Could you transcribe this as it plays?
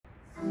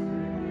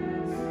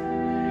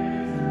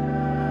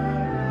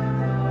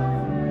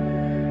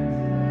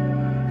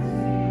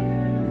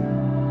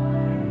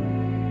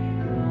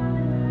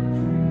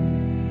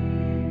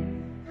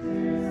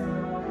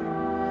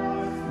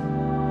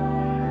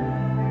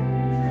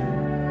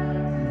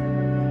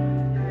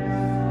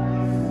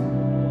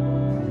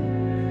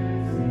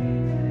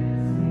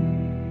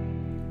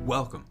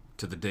Welcome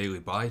to the Daily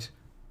Bite.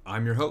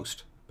 I'm your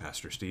host,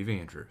 Pastor Steve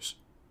Andrews.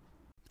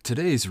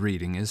 Today's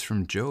reading is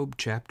from Job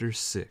chapter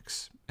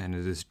 6, and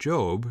it is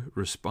Job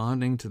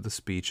responding to the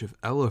speech of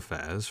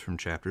Eliphaz from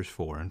chapters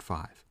 4 and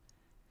 5.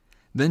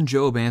 Then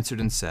Job answered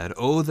and said,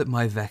 "Oh, that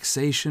my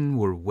vexation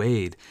were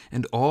weighed,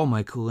 and all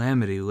my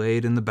calamity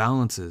laid in the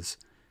balances!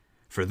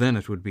 For then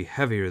it would be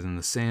heavier than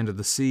the sand of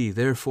the sea,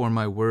 therefore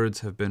my words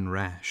have been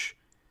rash.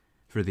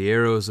 For the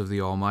arrows of the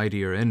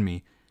Almighty are in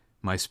me,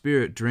 my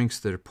spirit drinks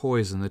their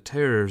poison, the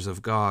terrors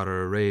of God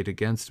are arrayed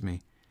against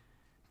me.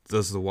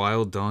 Does the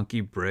wild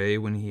donkey bray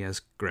when he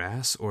has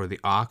grass, or the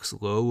ox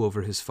low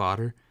over his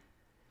fodder?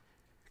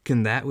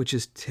 Can that which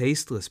is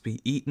tasteless be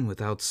eaten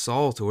without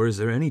salt, or is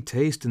there any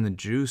taste in the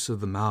juice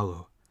of the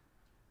mallow?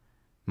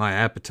 My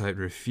appetite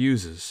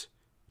refuses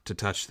to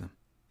touch them.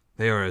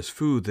 They are as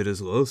food that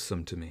is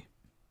loathsome to me.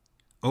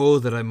 Oh,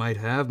 that I might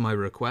have my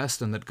request,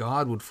 and that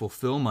God would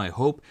fulfill my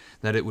hope,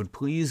 that it would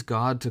please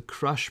God to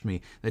crush me,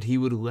 that he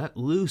would let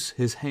loose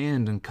his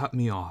hand and cut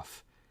me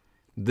off.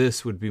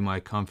 This would be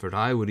my comfort.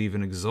 I would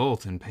even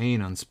exult in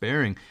pain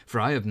unsparing, for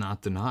I have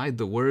not denied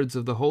the words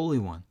of the Holy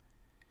One.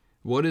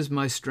 What is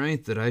my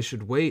strength that I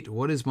should wait?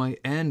 What is my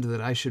end that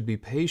I should be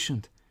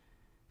patient?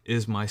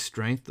 Is my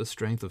strength the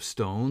strength of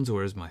stones,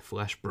 or is my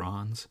flesh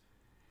bronze?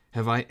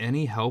 Have I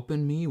any help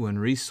in me when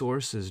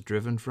resource is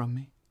driven from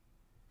me?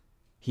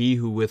 He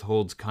who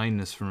withholds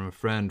kindness from a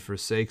friend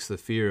forsakes the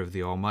fear of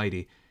the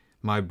Almighty.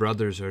 My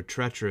brothers are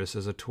treacherous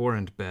as a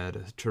torrent bed,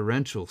 as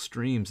torrential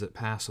streams that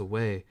pass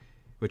away,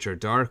 which are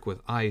dark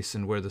with ice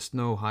and where the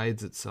snow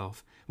hides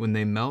itself. When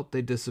they melt,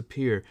 they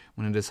disappear.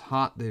 When it is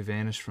hot, they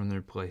vanish from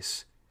their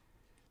place.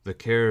 The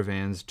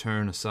caravans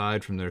turn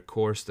aside from their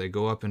course. They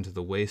go up into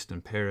the waste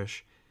and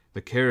perish.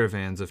 The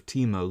caravans of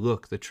Tema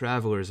look. The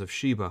travelers of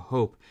Sheba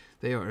hope.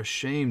 They are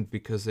ashamed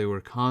because they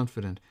were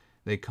confident.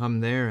 They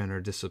come there and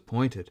are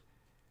disappointed.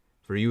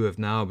 For you have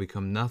now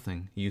become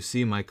nothing. You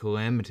see my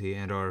calamity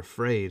and are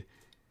afraid.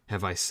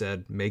 Have I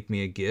said, make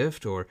me a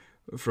gift, or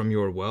from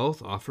your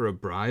wealth offer a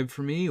bribe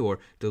for me, or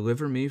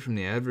deliver me from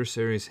the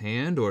adversary's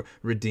hand, or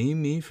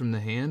redeem me from the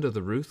hand of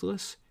the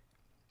ruthless?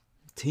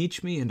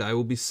 Teach me, and I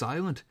will be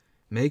silent.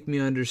 Make me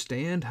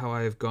understand how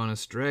I have gone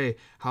astray.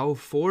 How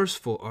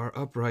forceful are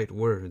upright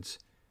words.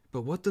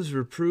 But what does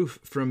reproof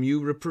from you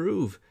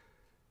reprove?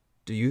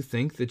 Do you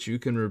think that you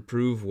can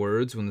reprove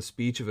words when the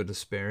speech of a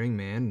despairing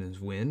man is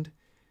wind?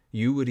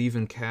 You would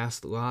even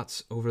cast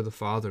lots over the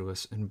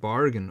fatherless and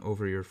bargain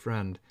over your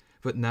friend.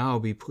 But now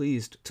be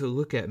pleased to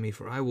look at me,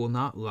 for I will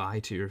not lie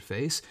to your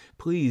face.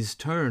 Please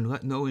turn,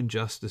 let no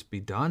injustice be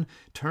done.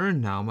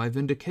 Turn now, my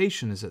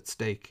vindication is at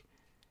stake.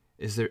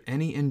 Is there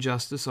any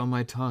injustice on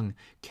my tongue?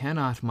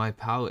 Cannot my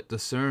palate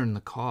discern the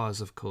cause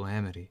of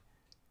calamity?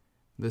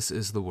 This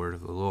is the word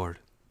of the Lord.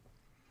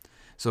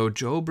 So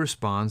Job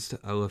responds to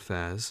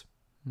Eliphaz.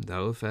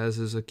 Eliphaz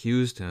has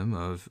accused him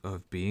of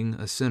being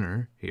a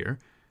sinner here,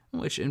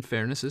 which in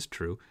fairness is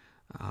true,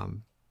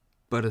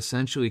 but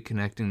essentially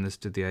connecting this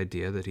to the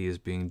idea that he is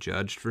being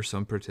judged for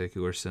some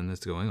particular sin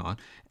that's going on,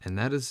 and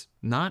that is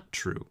not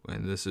true,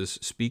 and this is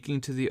speaking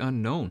to the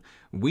unknown.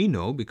 We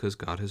know because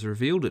God has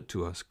revealed it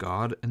to us.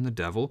 God and the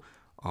devil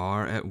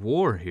are at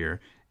war here,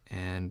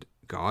 and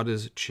God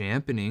is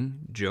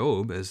championing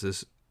Job as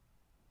this,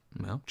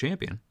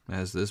 champion,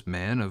 as this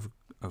man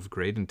of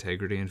great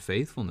integrity and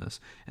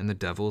faithfulness, and the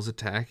devil is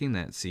attacking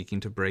that,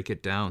 seeking to break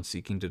it down,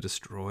 seeking to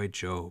destroy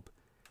Job.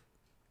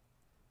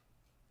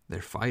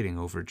 They're fighting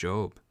over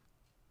Job.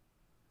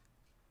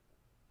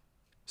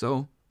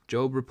 So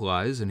Job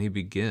replies, and he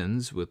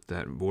begins with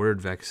that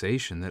word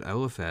vexation that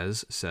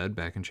Eliphaz said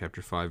back in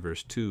chapter 5,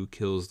 verse 2,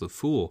 kills the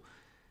fool.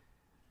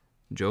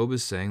 Job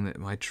is saying that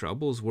my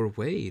troubles were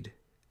weighed.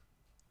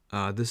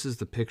 This is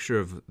the picture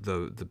of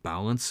the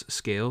balance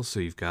scale.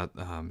 So you've got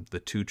the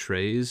two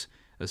trays,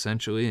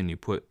 essentially, and you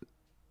put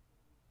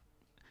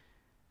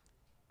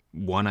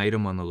one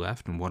item on the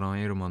left and one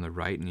item on the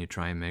right, and you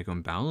try and make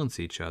them balance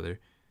each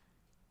other.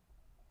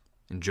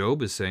 And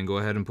Job is saying, go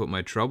ahead and put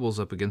my troubles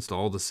up against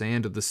all the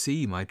sand of the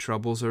sea. My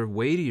troubles are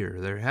weightier,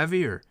 they're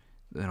heavier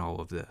than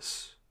all of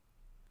this.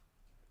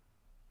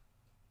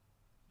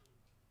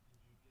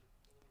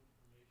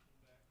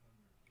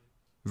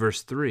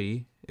 Verse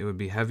 3, it would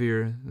be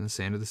heavier than the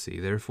sand of the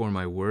sea. Therefore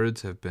my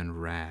words have been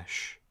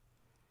rash.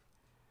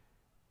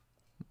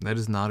 That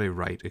is not a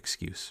right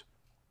excuse.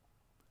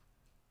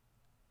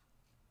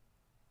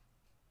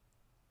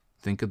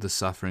 Think of the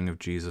suffering of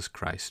Jesus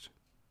Christ.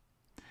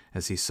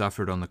 As he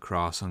suffered on the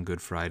cross on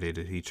Good Friday,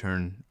 did he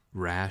turn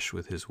rash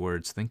with his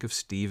words? Think of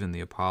Stephen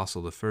the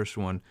apostle, the first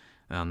one,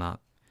 I don't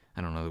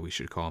know that we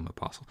should call him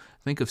apostle.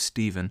 Think of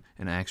Stephen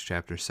in Acts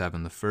chapter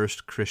 7, the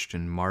first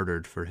Christian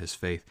martyred for his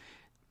faith.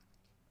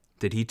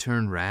 Did he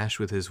turn rash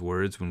with his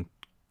words when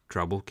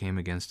trouble came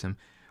against him?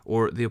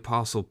 Or the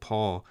apostle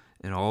Paul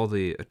and all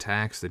the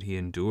attacks that he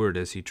endured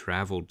as he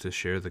traveled to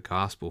share the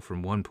gospel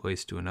from one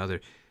place to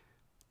another,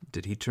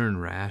 did he turn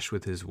rash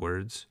with his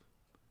words?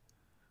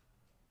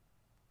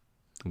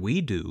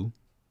 We do,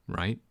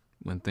 right?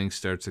 When things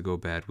start to go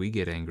bad, we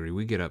get angry,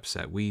 we get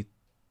upset, we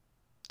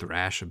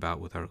thrash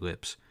about with our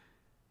lips.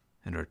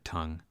 and our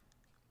tongue.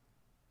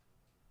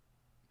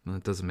 Well,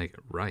 that doesn't make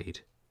it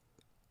right.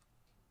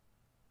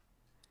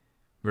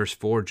 Verse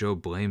 4,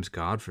 Job blames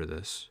God for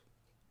this.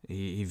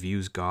 He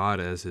views God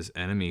as his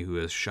enemy who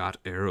has shot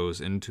arrows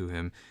into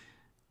him,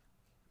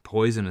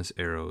 poisonous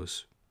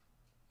arrows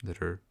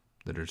that are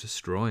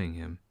destroying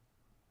him.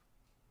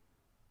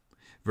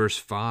 Verse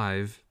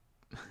 5,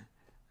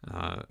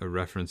 a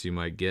reference you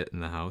might get in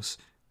the house,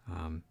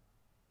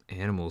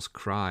 animals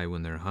cry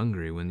when they're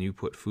hungry. When you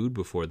put food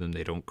before them,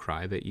 they don't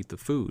cry, they eat the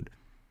food.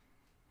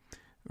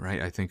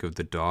 Right? I think of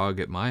the dog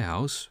at my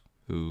house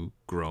who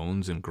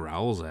groans and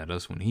growls at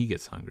us when he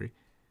gets hungry.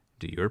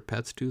 Do your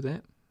pets do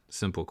that?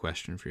 Simple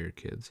question for your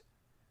kids.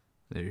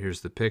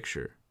 Here's the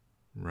picture,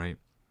 right?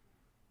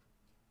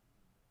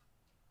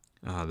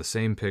 The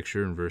same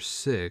picture in verse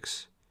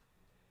 6.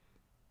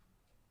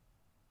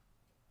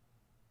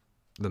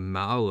 The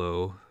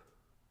mallow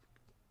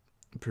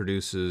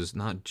produces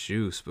not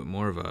juice, but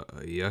more of a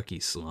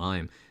yucky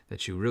slime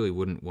that you really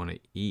wouldn't want to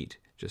eat.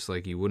 Just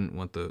like you wouldn't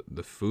want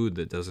the food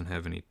that doesn't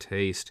have any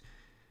taste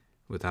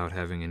without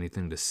having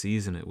anything to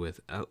season it with.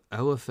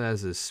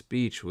 Eliphaz's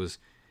speech was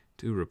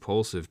too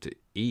repulsive to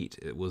eat.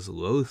 It was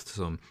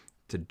loathsome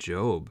to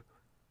Job.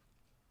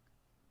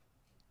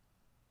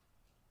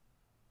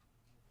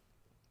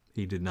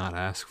 He did not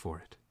ask for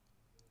it.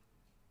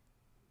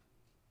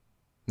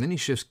 And then he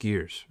shifts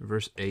gears.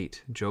 Verse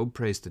 8, Job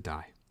prays to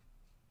die.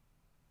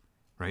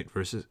 Right?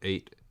 Verses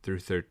 8 through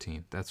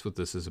 13. That's what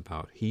this is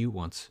about. He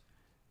wants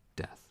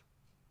death.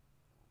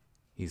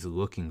 He's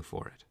looking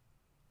for it.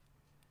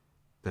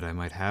 That I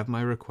might have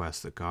my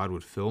request, that God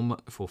would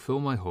fulfill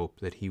my hope,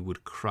 that he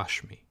would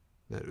crush me,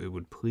 that it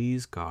would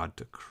please God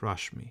to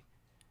crush me.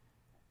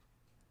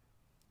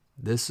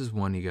 This is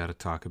one you got to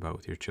talk about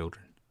with your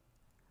children.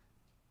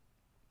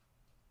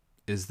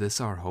 Is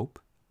this our hope?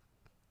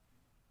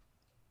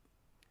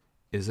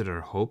 Is it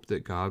our hope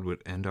that God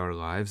would end our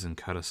lives and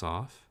cut us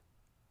off?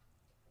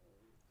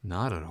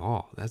 Not at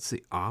all. That's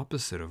the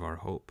opposite of our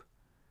hope.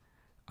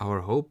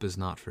 Our hope is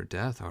not for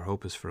death. Our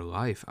hope is for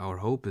life. Our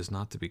hope is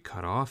not to be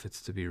cut off.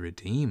 It's to be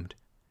redeemed.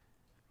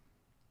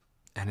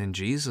 And in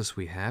Jesus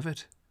we have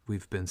it.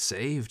 We've been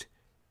saved.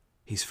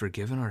 He's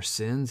forgiven our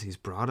sins. He's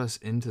brought us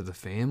into the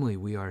family.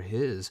 We are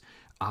his.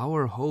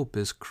 Our hope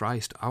is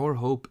Christ. Our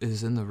hope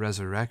is in the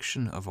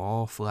resurrection of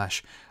all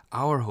flesh.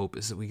 Our hope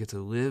is that we get to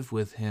live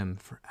with him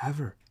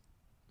forever.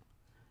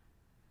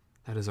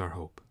 That is our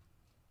hope.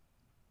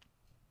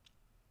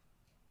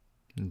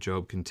 And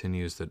Job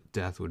continues that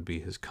death would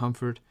be his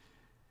comfort.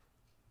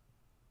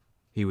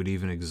 He would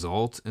even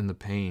exult in the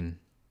pain.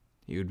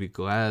 He would be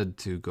glad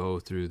to go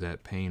through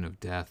that pain of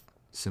death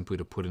simply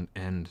to put an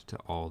end to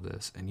all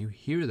this. And you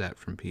hear that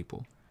from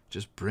people.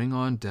 Just bring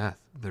on death.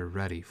 They're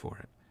ready for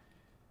it.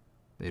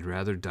 They'd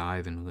rather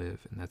die than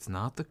live. And that's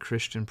not the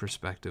Christian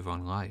perspective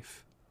on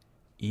life.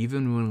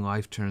 Even when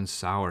life turns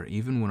sour,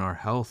 even when our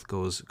health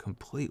goes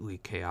completely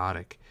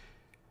chaotic,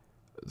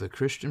 the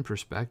Christian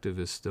perspective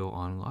is still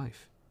on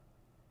life.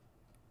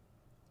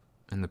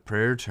 And the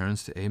prayer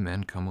turns to,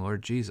 Amen, come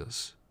Lord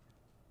Jesus,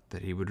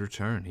 that he would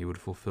return. He would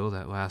fulfill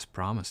that last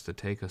promise to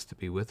take us to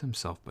be with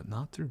himself, but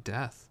not through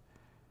death,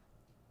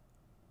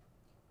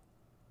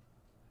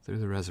 through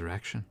the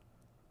resurrection.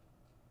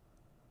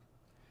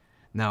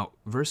 Now,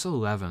 verse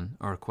 11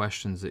 are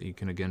questions that you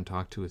can again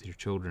talk to with your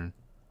children.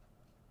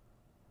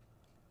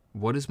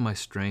 What is my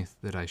strength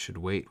that I should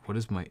wait? What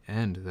is my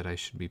end that I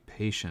should be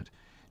patient?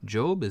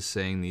 Job is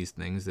saying these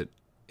things that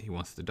he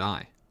wants to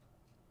die.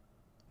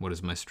 What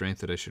is my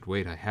strength that I should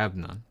wait? I have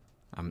none.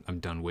 I'm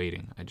done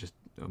waiting.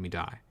 Let me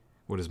die.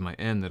 What is my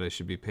end that I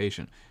should be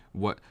patient?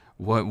 What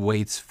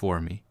waits for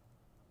me?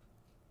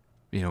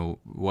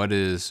 What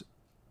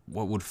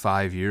would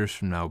 5 years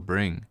from now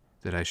bring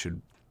that I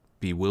should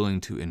be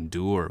willing to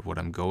endure what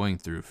I'm going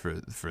through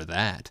for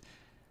that?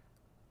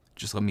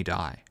 Just let me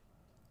die.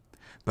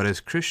 But as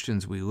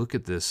Christians, we look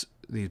at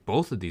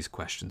both of these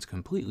questions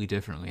completely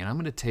differently. And I'm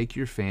going to take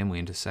your family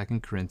into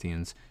 2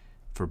 Corinthians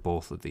for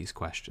both of these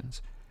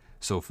questions.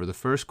 So for the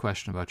first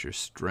question about your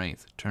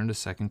strength, turn to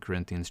 2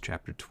 Corinthians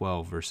chapter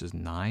 12, verses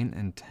 9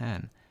 and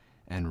 10,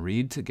 and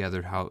read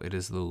together how it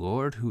is the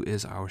Lord who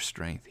is our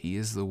strength. He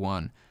is the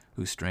one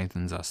who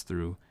strengthens us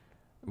through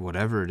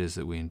whatever it is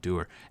that we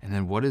endure. And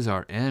then what is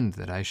our end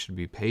that I should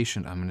be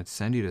patient? I'm going to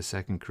send you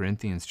to 2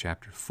 Corinthians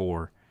chapter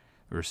 4,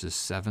 verses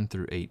 7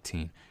 through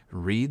 18.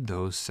 Read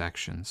those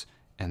sections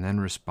and then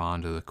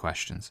respond to the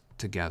questions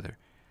together.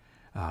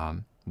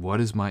 What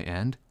is my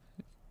end?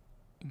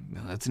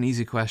 Well, that's an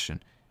easy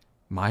question.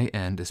 My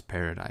end is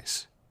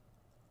paradise.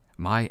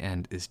 My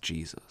end is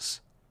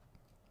Jesus.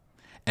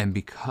 And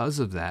because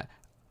of that,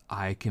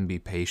 I can be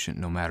patient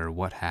no matter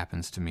what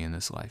happens to me in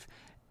this life,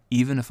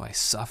 even if I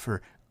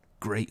suffer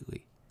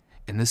greatly.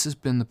 And this has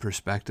been the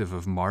perspective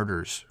of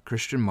martyrs,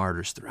 Christian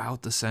martyrs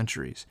throughout the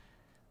centuries.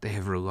 They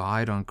have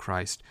relied on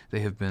Christ.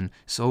 They have been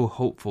so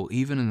hopeful,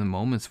 even in the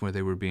moments where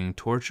they were being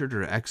tortured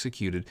or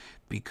executed,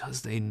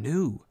 because they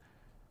knew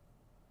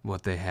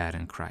what they had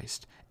in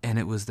Christ. And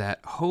it was that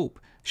hope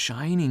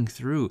shining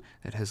through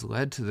that has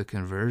led to the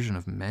conversion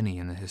of many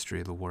in the history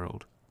of the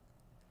world.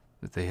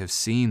 that they have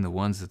seen the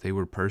ones that they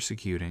were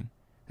persecuting.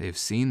 They have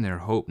seen their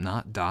hope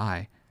not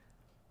die,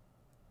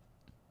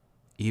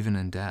 even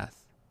in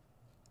death,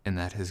 and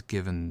that has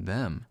given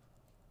them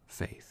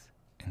faith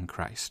in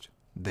Christ.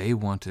 They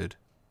wanted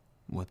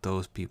what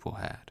those people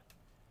had.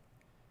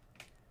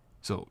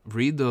 So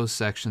read those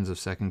sections of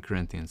 2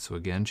 Corinthians. So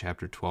again,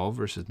 chapter 12,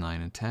 verses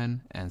 9 and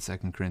 10, and 2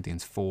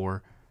 Corinthians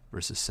 4,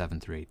 verses 7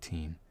 through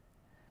 18.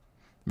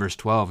 Verse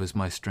 12, is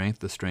my strength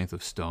the strength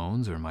of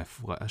stones, or my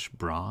flesh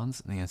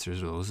bronze? And the answer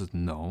to those is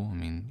no. I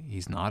mean,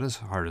 he's not as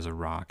hard as a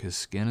rock. His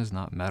skin is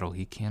not metal.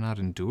 He cannot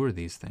endure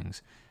these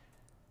things.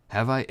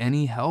 Have I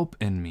any help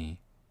in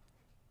me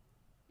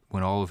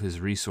when all of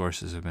his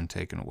resources have been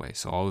taken away?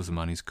 So all of his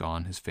money's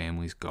gone, his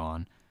family's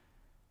gone,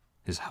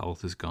 his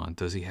health is gone.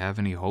 Does he have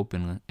any hope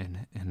in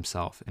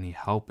himself, any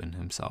help in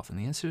himself? And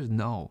the answer is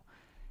no.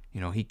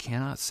 He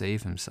cannot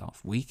save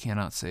himself. We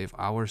cannot save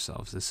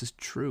ourselves. This is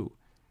true.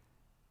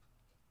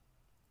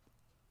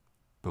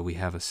 But we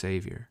have a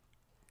Savior.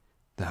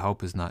 The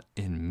help is not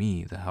in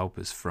me. The help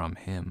is from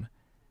him.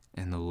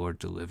 And the Lord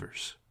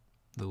delivers.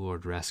 The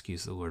Lord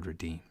rescues. The Lord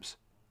redeems.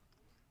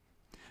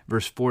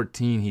 Verse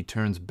 14, he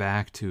turns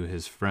back to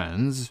his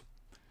friends,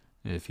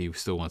 if he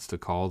still wants to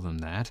call them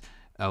that.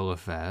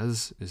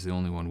 Eliphaz is the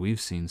only one we've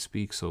seen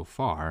speak so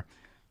far,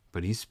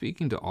 but he's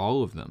speaking to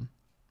all of them.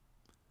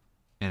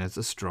 And it's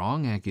a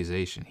strong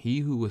accusation. He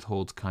who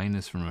withholds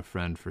kindness from a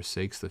friend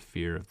forsakes the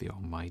fear of the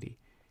Almighty.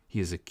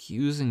 He is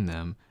accusing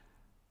them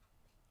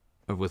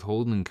of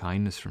withholding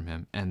kindness from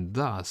him, and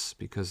thus,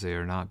 because they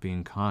are not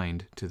being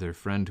kind to their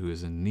friend who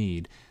is in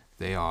need,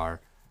 they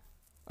are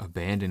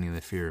abandoning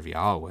the fear of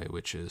Yahweh,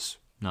 which is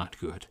not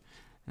good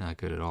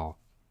at all.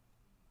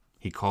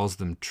 He calls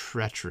them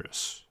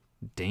treacherous,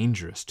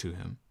 dangerous to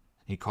him.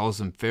 He calls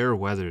them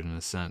fair-weathered in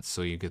a sense,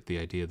 so you get the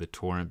idea of the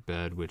torrent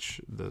bed,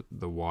 which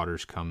the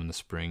waters come in the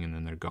spring and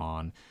then they're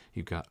gone.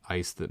 You've got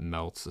ice that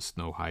melts, the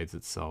snow hides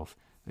itself,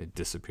 they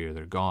disappear,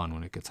 they're gone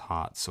when it gets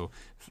hot. So,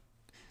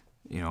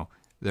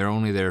 they're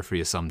only there for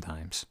you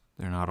sometimes.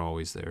 They're not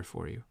always there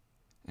for you.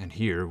 And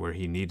here, where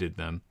he needed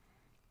them,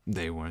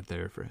 they weren't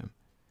there for him.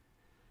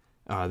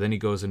 Then he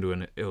goes into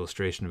an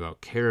illustration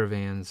about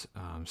caravans.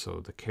 So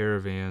the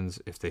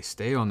caravans, if they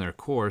stay on their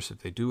course,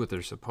 if they do what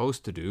they're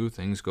supposed to do,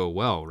 things go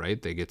well,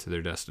 right? They get to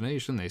their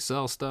destination, they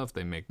sell stuff,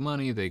 they make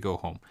money, they go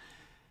home.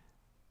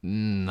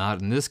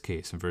 Not in this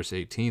case. In verse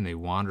 18, they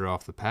wander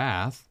off the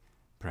path.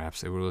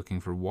 Perhaps they were looking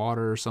for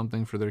water or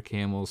something for their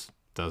camels.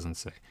 Doesn't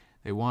say.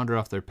 They wander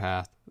off their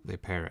path, they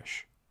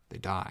perish, they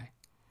die.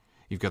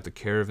 You've got the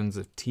caravans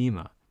of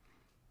Tema.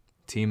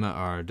 Tema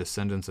are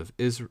descendants of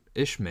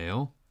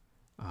Ishmael.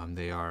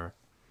 They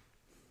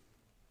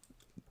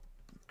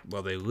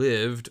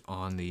lived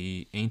on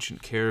the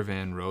ancient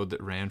caravan road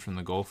that ran from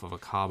the Gulf of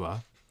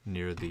Aqaba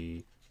near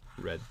the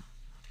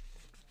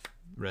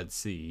Red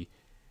Sea,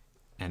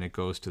 and it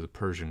goes to the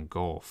Persian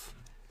Gulf.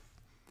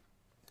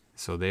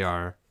 So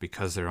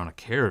because they're on a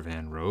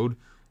caravan road,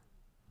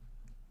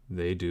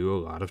 they do a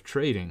lot of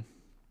trading.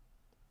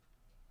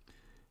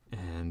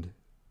 And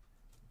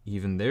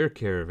even their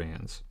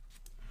caravans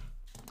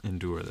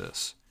endure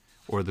this.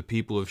 Or the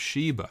people of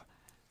Sheba,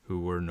 who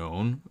were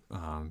known,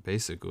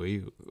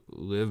 basically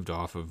lived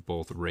off of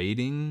both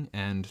raiding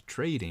and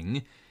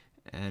trading,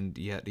 and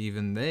yet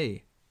even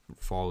they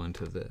fall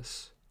into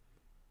this.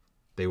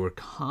 They were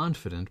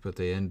confident, but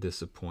they end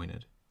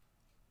disappointed.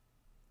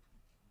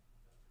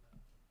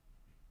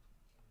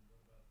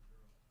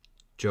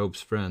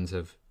 Job's friends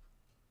have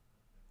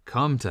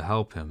come to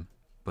help him,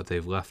 but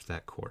they've left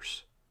that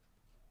course.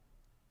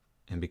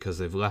 And because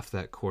they've left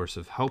that course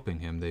of helping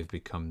him, they've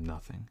become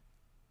nothing.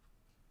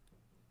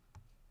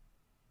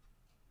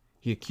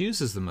 He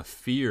accuses them of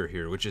fear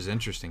here, which is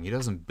interesting. He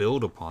doesn't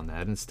build upon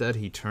that. Instead,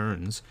 he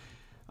turns.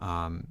 So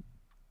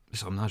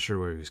I'm not sure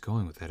where he was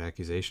going with that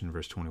accusation in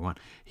verse 21.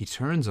 He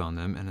turns on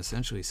them and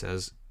essentially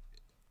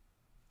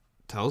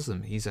tells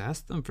them he's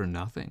asked them for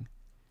nothing.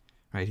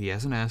 Right? He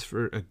hasn't asked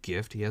for a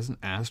gift. He hasn't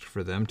asked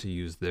for them to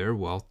use their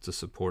wealth to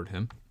support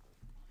him.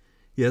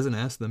 He hasn't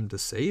asked them to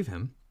save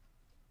him.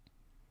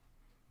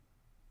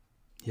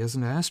 He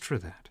hasn't asked for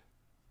that.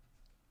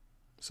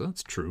 So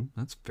that's true.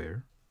 That's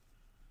fair.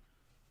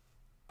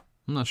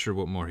 I'm not sure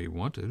what more he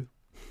wanted.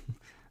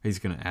 He's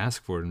going to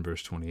ask for it in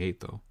verse 28,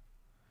 though.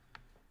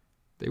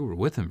 They were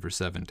with him for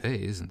 7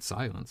 days in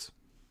silence.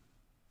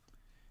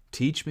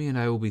 Teach me and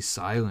I will be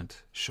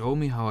silent. Show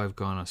me how I've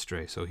gone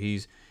astray. So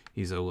he's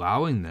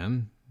allowing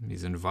them,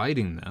 he's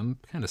inviting them,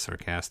 kind of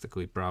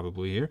sarcastically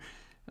probably here,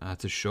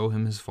 to show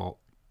him his fault.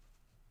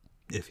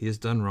 If he has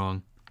done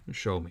wrong,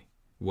 show me.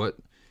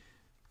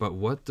 But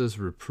what does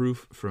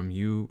reproof from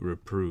you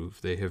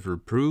reprove? They have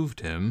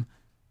reproved him.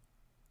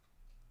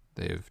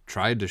 They have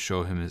tried to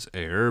show him his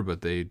error, but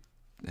they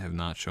have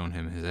not shown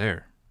him his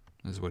error,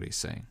 is what he's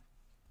saying.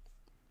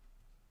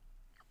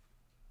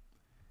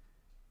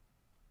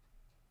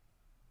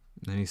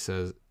 Then he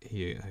says,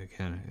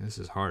 again, this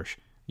is harsh.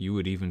 You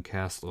would even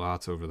cast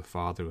lots over the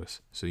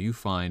fatherless. So you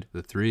find,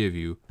 the 3 of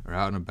you are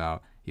out and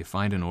about, you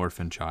find an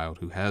orphan child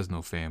who has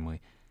no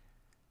family.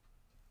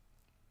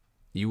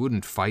 You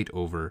wouldn't fight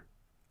over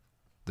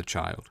the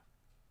child.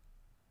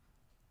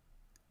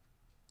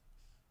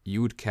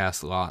 You would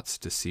cast lots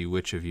to see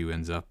which of you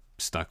ends up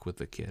stuck with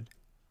the kid.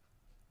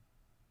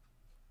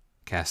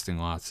 Casting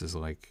lots is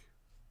like,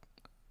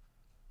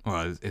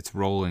 well, it's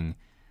rolling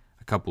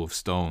a couple of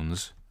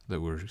stones that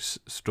were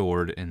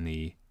stored in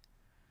the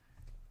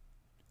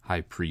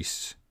high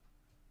priest's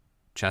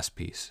chest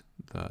piece,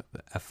 the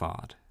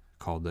ephod,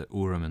 called the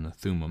Urim and the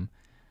Thummim,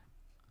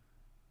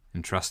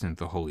 and trusting that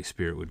the Holy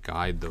Spirit would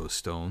guide those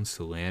stones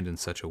to land in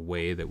such a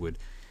way that would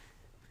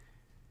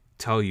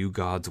tell you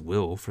God's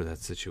will for that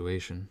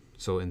situation.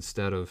 So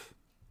instead of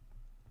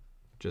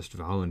just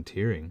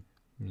volunteering,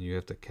 you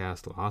have to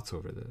cast lots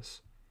over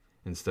this.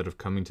 Instead of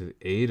coming to the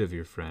aid of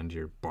your friend,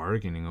 you're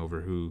bargaining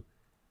over who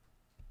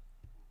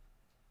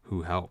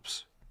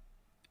helps.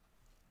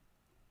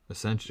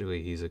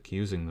 Essentially, he's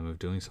accusing them of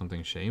doing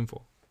something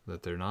shameful,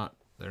 that they're not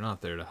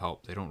there to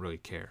help. They don't really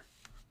care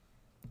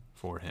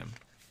for him.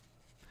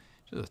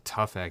 Just a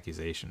tough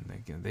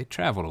accusation. They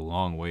traveled a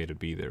long way to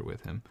be there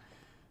with him.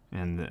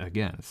 And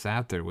again,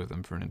 sat there with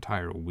him for an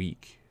entire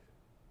week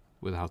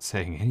without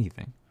saying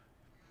anything.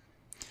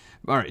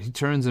 All right, he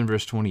turns in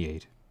verse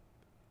 28.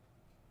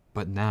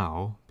 But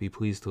now, be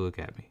pleased to look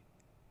at me.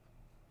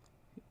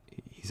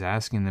 He's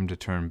asking them to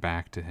turn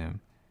back to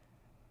him.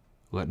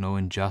 Let no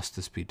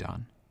injustice be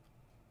done.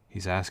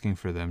 He's asking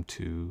for them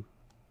to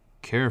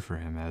care for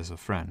him as a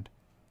friend,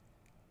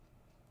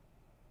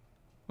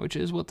 which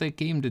is what they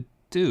came to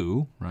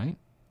do, right?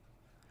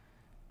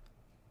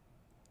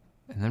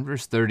 And then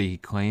verse 30, he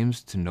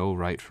claims to know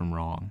right from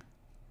wrong.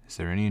 Is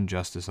there any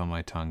injustice on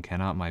my tongue?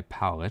 Cannot my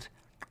palate,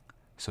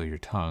 so your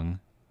tongue,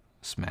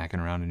 smacking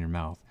around in your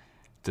mouth,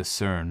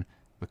 discern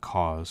the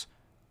cause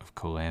of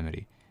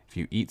calamity? If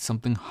you eat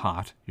something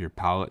hot, your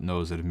palate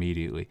knows it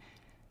immediately.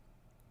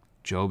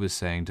 Job is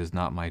saying, does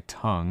not my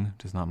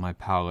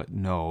palate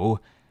know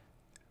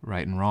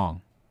right and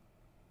wrong?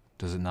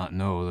 Does it not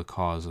know the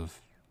cause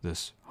of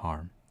this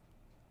harm?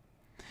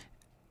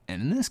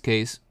 And in this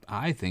case,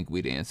 I think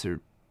we'd answer,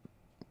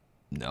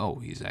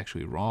 no, he's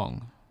actually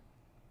wrong.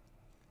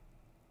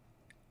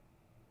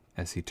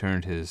 As he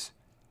turned his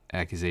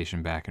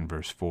accusation back in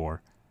verse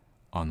 4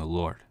 on the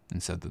Lord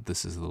and said that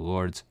this is the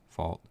Lord's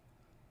fault.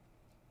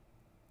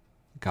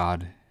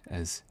 God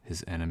as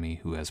his enemy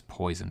who has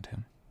poisoned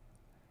him.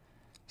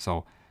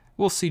 So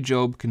we'll see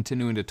Job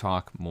continuing to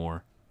talk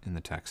more in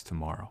the text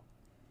tomorrow.